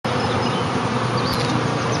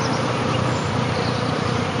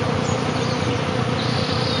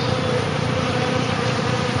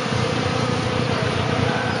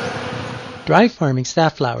Dry farming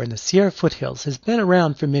safflower in the Sierra foothills has been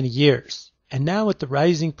around for many years, and now with the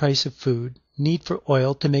rising price of food, need for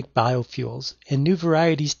oil to make biofuels, and new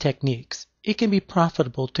varieties techniques, it can be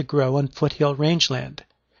profitable to grow on foothill rangeland.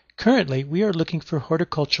 Currently, we are looking for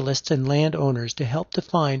horticulturalists and landowners to help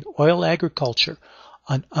define oil agriculture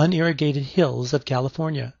on unirrigated hills of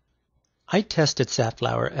California. I tested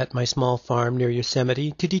safflower at my small farm near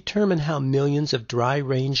Yosemite to determine how millions of dry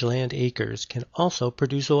rangeland acres can also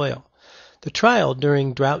produce oil. The trial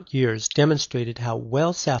during drought years demonstrated how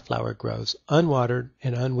well safflower grows unwatered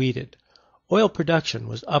and unweeded. Oil production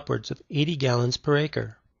was upwards of 80 gallons per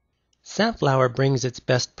acre. Safflower brings its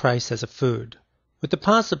best price as a food. With the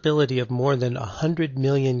possibility of more than 100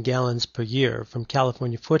 million gallons per year from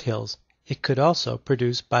California foothills, it could also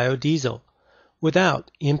produce biodiesel without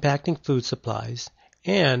impacting food supplies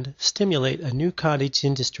and stimulate a new cottage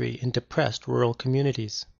industry in depressed rural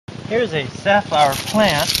communities. Here's a safflower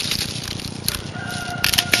plant.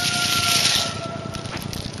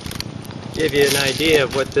 Give you an idea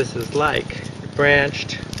of what this is like.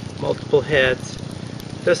 Branched, multiple heads,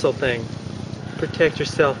 thistle thing. Protect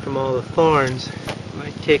yourself from all the thorns. You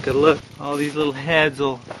might take a look. All these little heads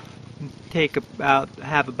will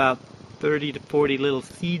have about 30 to 40 little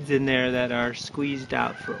seeds in there that are squeezed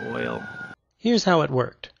out for oil. Here's how it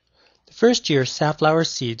worked. The first year, safflower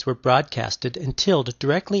seeds were broadcasted and tilled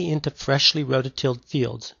directly into freshly rototilled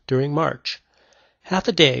fields during March. Half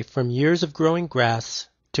a day from years of growing grass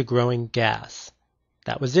to growing gas.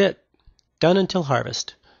 That was it. Done until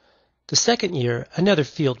harvest. The second year, another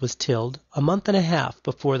field was tilled a month and a half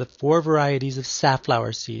before the 4 varieties of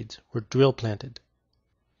safflower seeds were drill planted.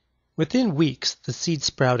 Within weeks, the seeds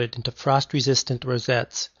sprouted into frost-resistant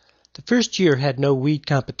rosettes. The first year had no weed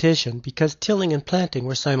competition because tilling and planting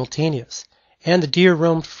were simultaneous, and the deer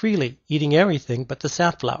roamed freely, eating everything but the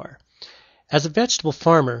safflower. As a vegetable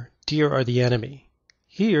farmer, deer are the enemy.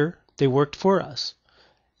 Here, they worked for us.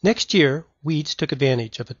 Next year, weeds took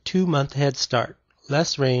advantage of a 2-month head start,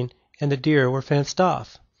 less rain, and the deer were fenced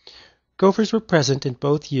off. Gophers were present in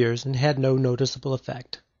both years and had no noticeable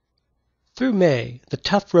effect. Through May, the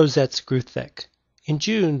tough rosettes grew thick. In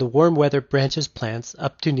June, the warm weather branches plants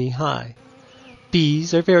up to knee-high.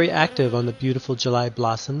 Bees are very active on the beautiful July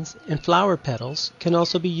blossoms, and flower petals can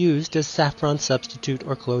also be used as saffron substitute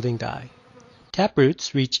or clothing dye.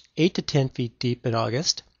 Taproots reach 8 to 10 feet deep in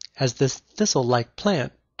August, as this thistle-like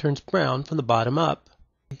plant turns brown from the bottom up.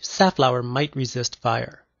 Safflower might resist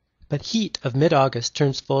fire, but heat of mid-August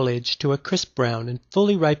turns foliage to a crisp brown and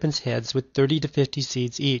fully ripens heads with 30 to 50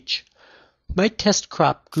 seeds each. My test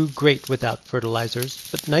crop grew great without fertilizers,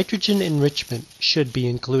 but nitrogen enrichment should be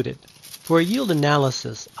included. For a yield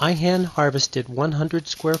analysis, I hand-harvested 100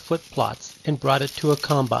 square foot plots and brought it to a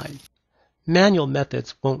combine. Manual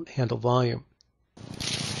methods won't handle volume.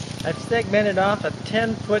 I've segmented off a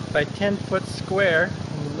 10 foot by 10 foot square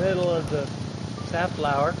in the middle of the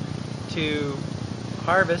safflower to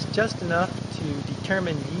harvest just enough to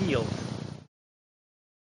determine yield.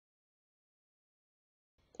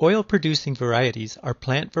 Oil-producing varieties are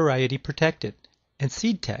plant variety protected, and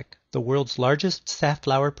SeedTech, the world's largest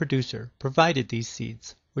safflower producer, provided these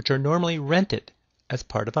seeds, which are normally rented as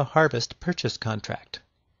part of a harvest purchase contract.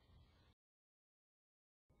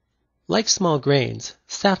 Like small grains,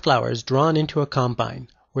 safflower is drawn into a combine,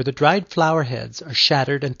 where the dried flower heads are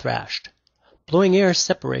shattered and thrashed. Blowing air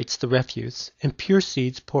separates the refuse, and pure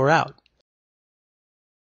seeds pour out.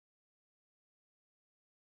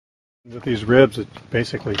 With these ribs, it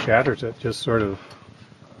basically shatters it, just sort of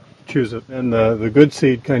chews it. And the good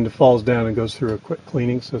seed kind of falls down and goes through a quick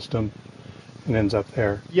cleaning system and ends up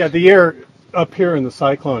there. Yeah, the air up here in the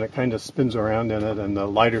cyclone, it kind of spins around in it, and the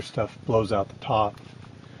lighter stuff blows out the top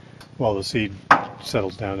while the seed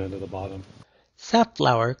settles down into the bottom.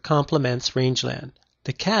 Safflower complements rangeland.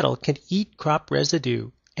 The cattle can eat crop residue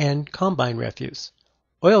and combine refuse.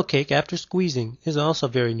 Oil cake after squeezing is also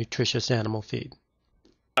very nutritious animal feed.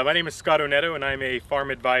 My name is Scott Onetto, and I'm a farm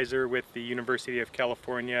advisor with the University of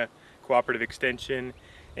California Cooperative Extension.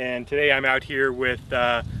 And today I'm out here with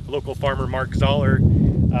local farmer Mark Zoller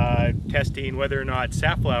testing whether or not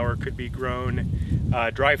safflower could be grown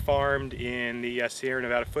dry farmed in the Sierra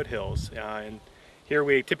Nevada foothills. And here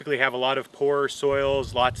we typically have a lot of poor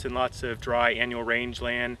soils, lots and lots of dry annual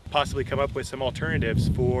rangeland. Possibly come up with some alternatives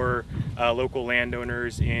for local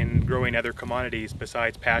landowners in growing other commodities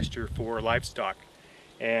besides pasture for livestock.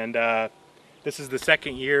 And this is the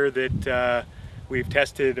second year that we've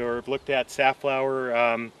tested or looked at safflower,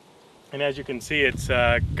 and as you can see, it's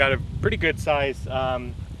got a pretty good size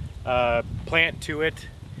plant to it.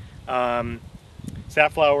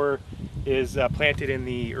 Safflower is planted in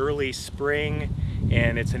the early spring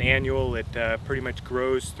and it's an annual. It pretty much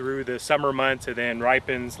grows through the summer months and then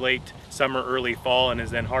ripens late summer, early fall, and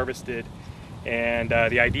is then harvested. And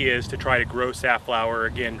the idea is to try to grow safflower,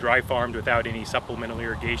 again, dry farmed without any supplemental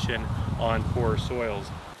irrigation on poor soils.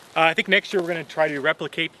 I think next year we're going to try to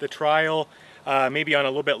replicate the trial, maybe on a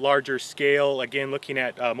little bit larger scale, again looking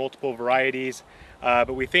at multiple varieties.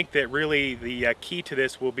 But we think that really the key to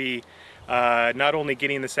this will be not only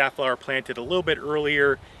getting the safflower planted a little bit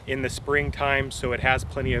earlier in the springtime so it has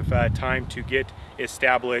plenty of time to get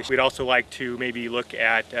established. We'd also like to maybe look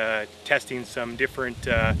at testing some different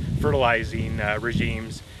fertilizing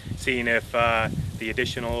regimes, seeing if the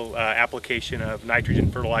additional application of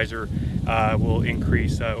nitrogen fertilizer will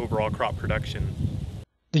increase overall crop production.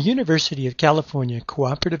 The University of California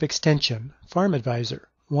Cooperative Extension Farm Advisor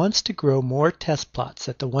wants to grow more test plots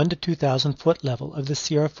at the 1,000 to 2,000 foot level of the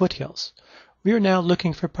Sierra foothills. We are now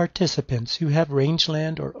looking for participants who have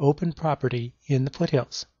rangeland or open property in the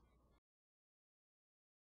foothills.